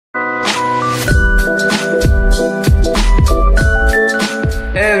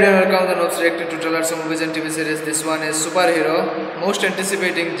television TV series. This one is superhero. Most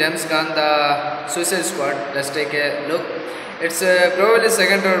anticipating James Gunn, the Suicide Squad. Let's take a look. It's probably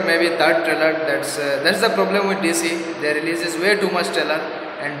second or maybe third trailer. That's the problem with DC. They releases way too much trailer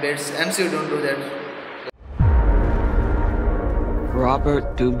and bits. MCU don't do that.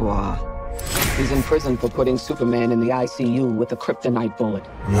 Robert Dubois. He's in prison for putting Superman in the ICU with a kryptonite bullet.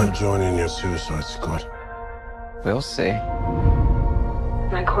 I'm not joining your Suicide Squad. We'll see.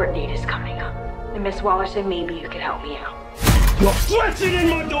 My court date is coming up. And Miss Waller said maybe you could help me out. You're flexing in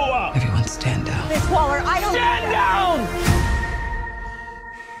my door! Everyone stand down. Miss Waller, I don't— Stand down!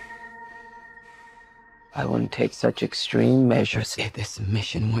 I wouldn't take such extreme measures if this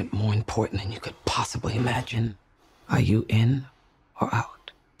mission went more important than you could possibly imagine. Are you in or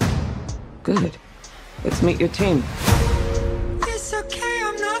out? Good. Let's meet your team. It's okay,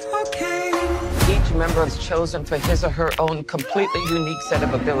 I'm not okay. Each member is chosen for his or her own completely unique set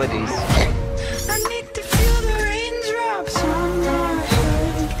of abilities. I need to feel the raindrops on my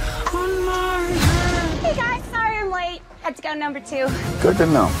head, on my head. Hey guys, sorry I'm late. Had to go number 2. Good to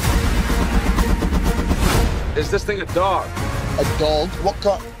know. Is this thing a dog? A dog? What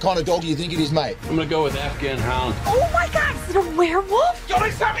kind of dog do you think it is, mate? I'm gonna go with Afghan Hound. Oh my god, is it a werewolf? Yo, they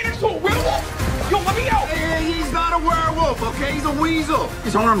sent me next to a werewolf! Yo, let me out! Hey, he's not a werewolf, okay? He's a weasel.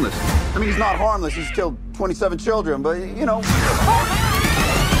 He's harmless. I mean, he's not harmless. He's killed 27 children, but, you know.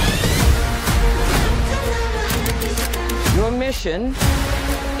 Your mission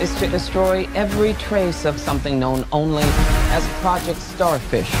is to destroy every trace of something known only as Project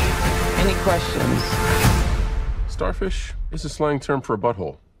Starfish. Any questions? Starfish is a slang term for a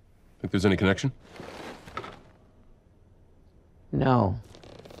butthole. Think there's any connection? No.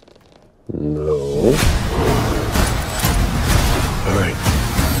 No. All right.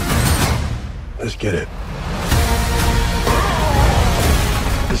 Let's get it.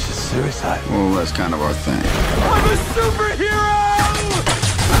 This is suicide. Well, that's kind of our thing. I'm a superhero!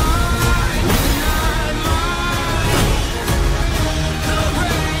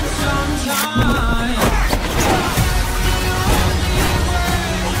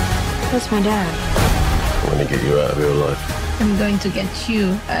 That's my dad. I want to get you out of here alive. I'm going to get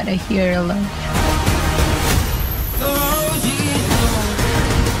you out of here alive.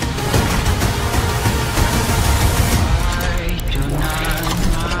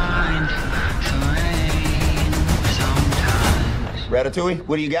 Ratatouille,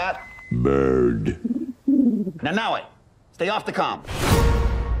 what do you got? Bird. Now it. Stay off the comm.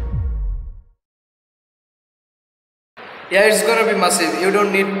 Yeah, it's gonna be massive. You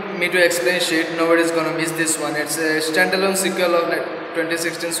don't need me to explain shit. Nobody's gonna miss this one. It's a standalone sequel of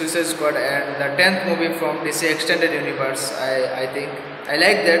 2016 Suicide Squad and the 10th movie from DC Extended Universe. I think I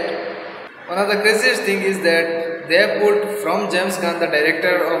like that. One of the craziest thing is that they have put from James Gunn, the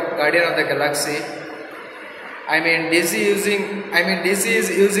director of Guardian of the Galaxy. DC is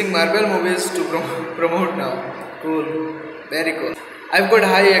using Marvel movies to promote now. Cool, very cool. I've got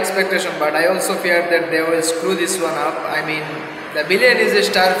high expectation, but I also fear that they will screw this one up. The villain is a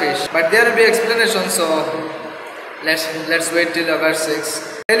starfish, but there will be explanation. So let's wait till August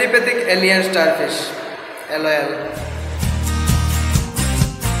 6. Telepathic alien starfish. LOL.